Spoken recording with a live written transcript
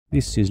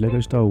This is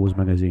LEGO Star Wars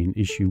Magazine,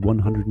 issue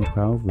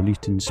 112,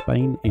 released in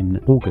Spain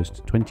in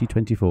August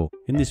 2024.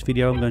 In this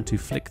video I'm going to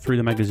flick through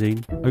the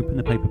magazine, open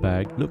the paper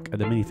bag, look at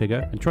the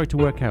minifigure and try to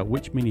work out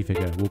which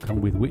minifigure will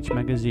come with which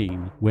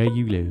magazine, where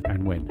you live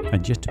and when.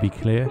 And just to be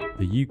clear,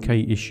 the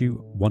UK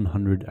issue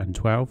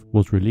 112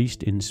 was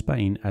released in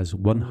Spain as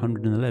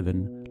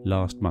 111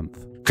 last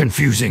month.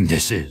 Confusing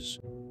this is.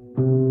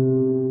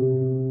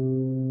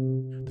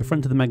 The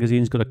front of the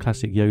magazine's got a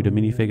classic Yoda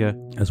minifigure,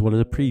 as well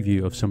as a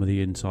preview of some of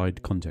the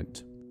inside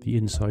content. The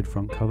inside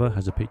front cover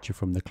has a picture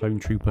from the Clone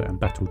Trooper and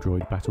Battle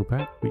Droid Battle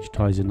Pack, which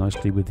ties in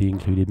nicely with the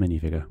included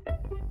minifigure.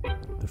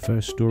 The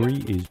first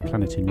story is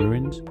Planet in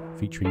Ruins,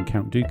 featuring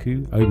Count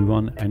Dooku,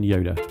 Obi-Wan and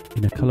Yoda,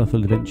 in a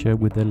colourful adventure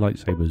with their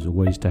lightsabers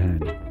always to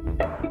hand.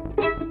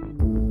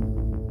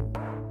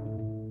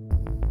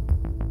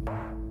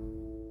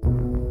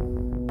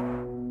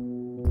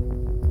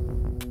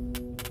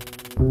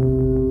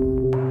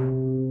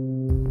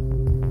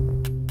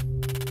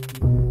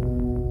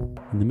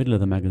 In the middle of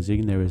the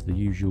magazine there is the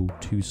usual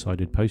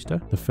two-sided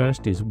poster. The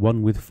first is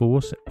One with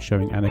Force,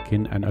 showing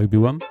Anakin and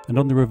Obi-Wan, and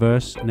on the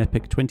reverse an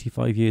epic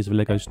 25 years of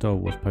LEGO Star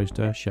Wars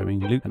poster showing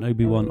Luke and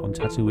Obi-Wan on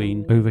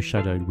Tatooine,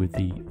 overshadowed with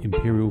the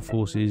Imperial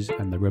forces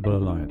and the Rebel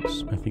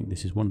Alliance. I think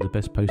this is one of the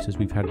best posters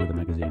we've had with the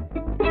magazine.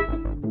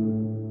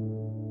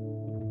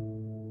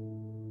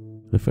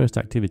 The first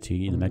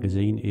activity in the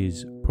magazine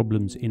is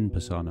Problems in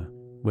Persona,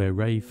 where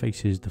Rey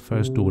faces the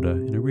First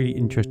Order in a really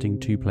interesting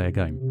two-player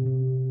game,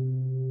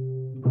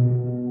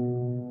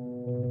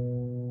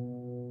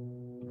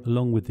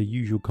 along with the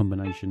usual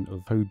combination of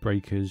code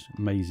breakers,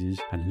 mazes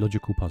and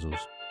logical puzzles.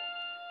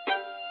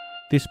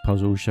 This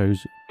puzzle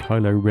shows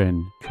Kylo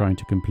Ren trying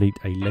to complete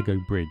a Lego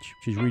bridge,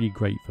 which is really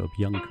great for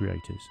young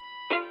creators.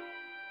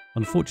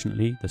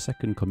 Unfortunately, the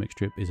second comic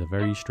strip is a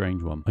very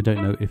strange one. I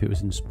don't know if it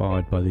was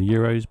inspired by the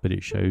Euros, but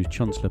it shows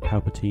Chancellor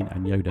Palpatine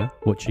and Yoda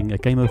watching a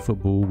game of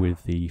football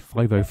with the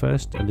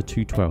 501st and the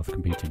 212th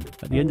competing.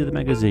 At the end of the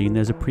magazine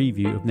there's a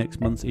preview of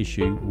next month's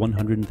issue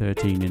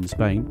 113 in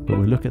Spain, but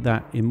we'll look at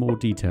that in more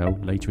detail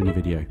later in the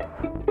video.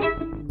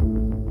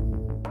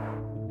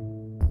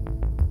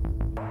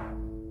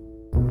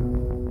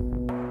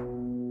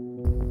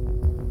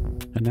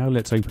 And now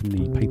let's open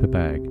the paper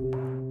bag.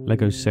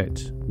 LEGO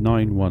set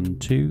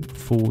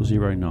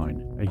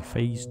 912409, a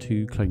Phase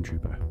 2 Clone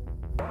Trooper.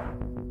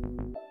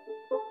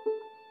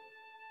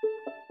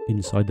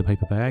 Inside the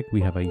paper bag we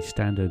have a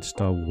standard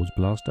Star Wars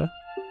blaster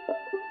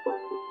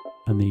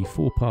and the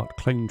 4-part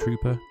Clone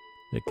Trooper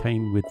that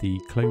came with the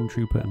Clone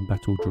Trooper and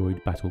Battle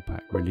Droid Battle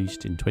Pack,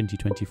 released in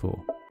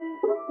 2024.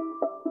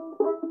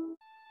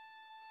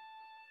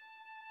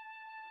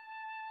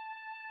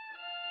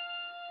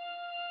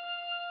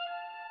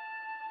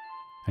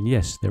 And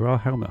yes, there are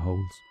helmet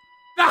holes.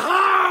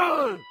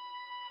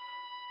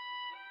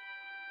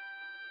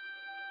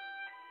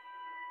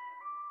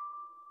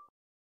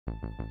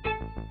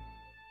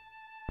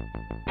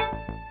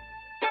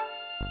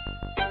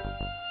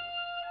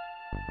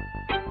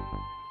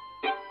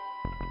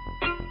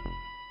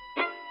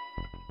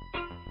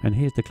 And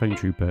here's the Clone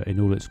Trooper in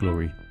all its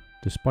glory.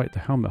 Despite the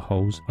helmet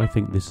holes, I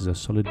think this is a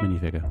solid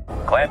minifigure.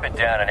 Clamp it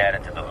down and add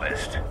it to the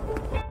list.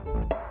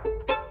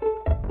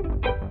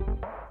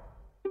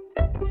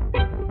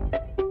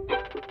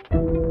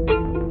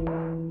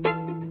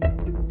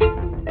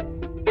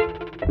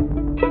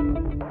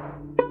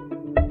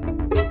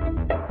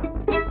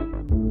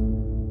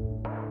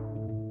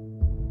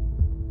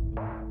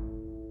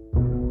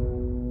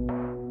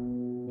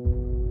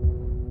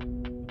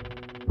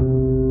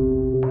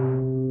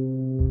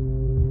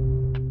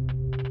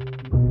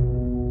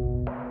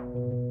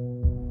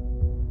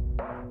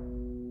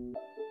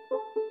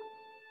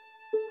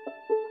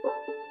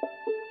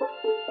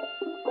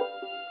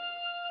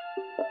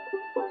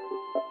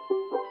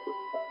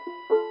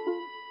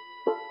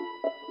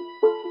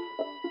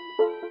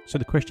 So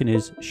the question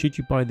is, should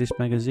you buy this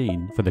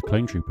magazine for the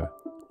Clone Trooper?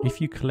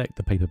 If you collect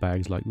the paper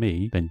bags like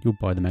me, then you'll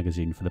buy the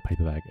magazine for the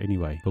paper bag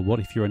anyway. But what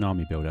if you're an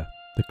army builder?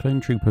 The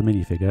Clone Trooper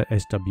minifigure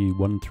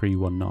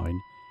SW1319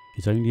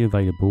 is only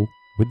available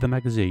with the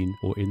magazine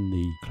or in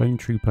the Clone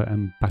Trooper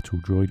and Battle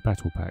Droid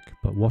Battle Pack.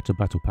 But what a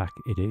battle pack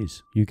it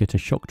is. You get a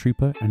Shock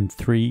Trooper and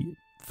 3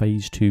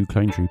 Phase 2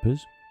 Clone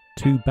Troopers,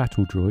 2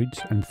 Battle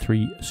Droids and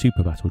 3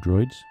 Super Battle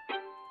Droids,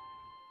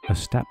 a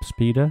Stap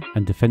Speeder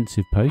and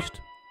Defensive Post,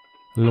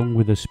 along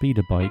with a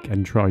speeder bike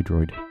and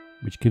tri-droid,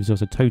 which gives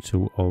us a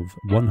total of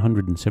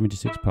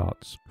 176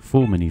 parts,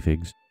 4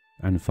 minifigs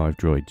and 5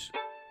 droids,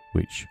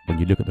 which, when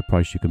you look at the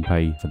price you can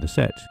pay for the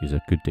set, is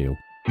a good deal.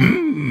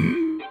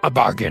 A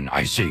bargain,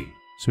 I see.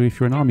 So if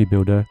you're an army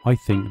builder, I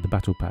think the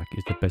battle pack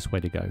is the best way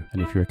to go,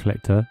 and if you're a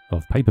collector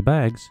of paper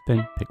bags,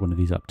 then pick one of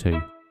these up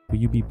too. Will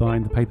you be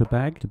buying the paper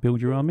bag to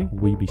build your army, or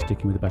will you be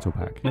sticking with the battle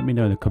pack? Let me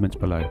know in the comments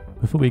below.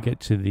 Before we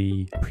get to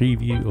the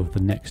preview of the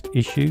next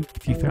issue,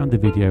 if you found the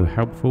video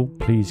helpful,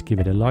 please give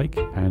it a like,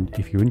 and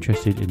if you're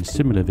interested in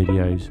similar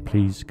videos,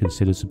 please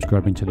consider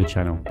subscribing to the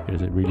channel,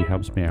 because it really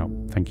helps me out.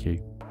 Thank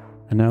you.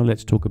 And now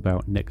let's talk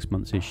about next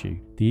month's issue.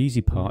 The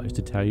easy part is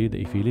to tell you that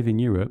if you live in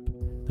Europe,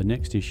 the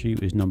next issue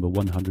is number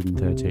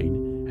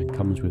 113 and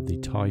comes with the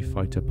TIE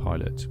Fighter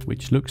pilot,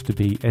 which looks to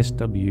be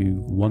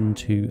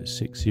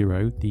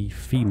SW1260, the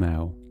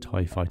female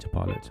TIE Fighter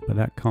pilot, but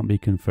that can't be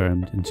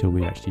confirmed until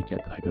we actually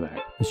get the paperback.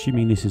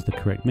 Assuming this is the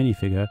correct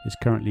minifigure, it's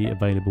currently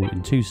available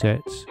in 2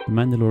 sets, the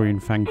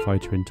Mandalorian Fang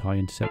Fighter and TIE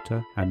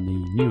Interceptor, and the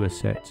newer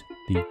set,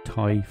 the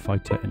TIE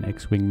Fighter and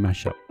X-Wing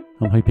mashup.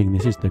 I'm hoping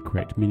this is the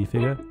correct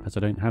minifigure, as I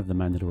don't have the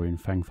Mandalorian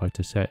Fang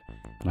Fighter set,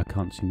 and I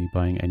can't see me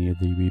buying any of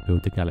the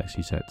Rebuild the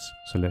Galaxy sets,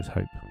 so let's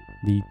hope.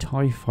 The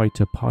TIE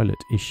Fighter pilot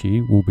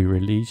issue will be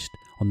released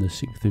on the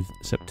 6th of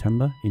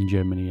September in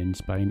Germany and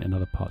Spain and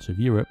other parts of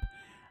Europe,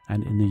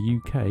 and in the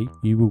UK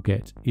you will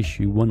get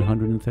issue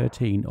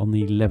 113 on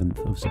the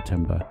 11th of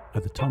September.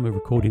 At the time of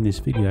recording this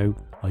video,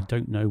 I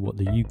don't know what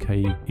the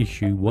UK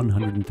issue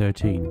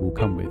 113 will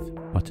come with,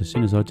 but as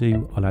soon as I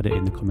do, I'll add it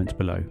in the comments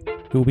below.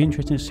 It will be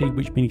interesting to see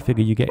which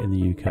minifigure you get in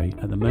the UK.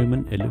 At the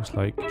moment, it looks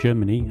like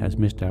Germany has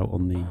missed out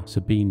on the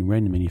Sabine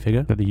Wren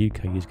minifigure that the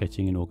UK is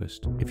getting in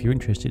August. If you're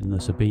interested in the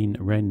Sabine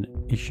Wren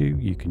issue,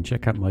 you can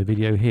check out my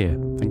video here.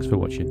 Thanks for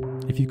watching.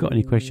 If you've got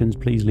any questions,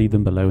 please leave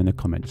them below in the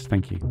comments.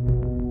 Thank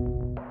you.